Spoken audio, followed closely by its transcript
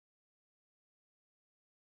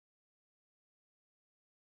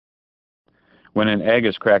When an egg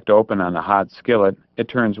is cracked open on a hot skillet, it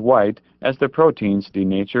turns white as the proteins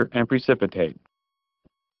denature and precipitate.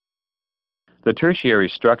 The tertiary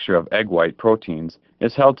structure of egg white proteins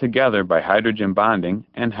is held together by hydrogen bonding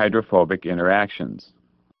and hydrophobic interactions.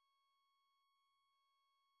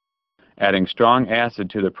 Adding strong acid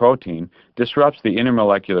to the protein disrupts the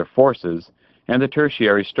intermolecular forces, and the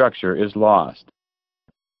tertiary structure is lost.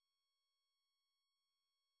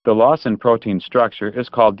 The loss in protein structure is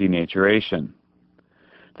called denaturation.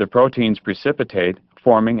 The proteins precipitate,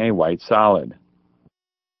 forming a white solid.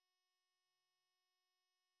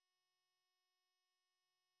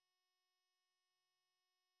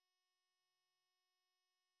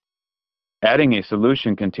 Adding a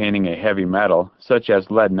solution containing a heavy metal, such as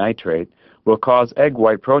lead nitrate, will cause egg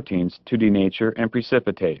white proteins to denature and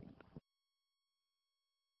precipitate.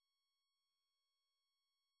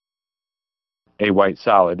 A white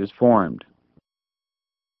solid is formed.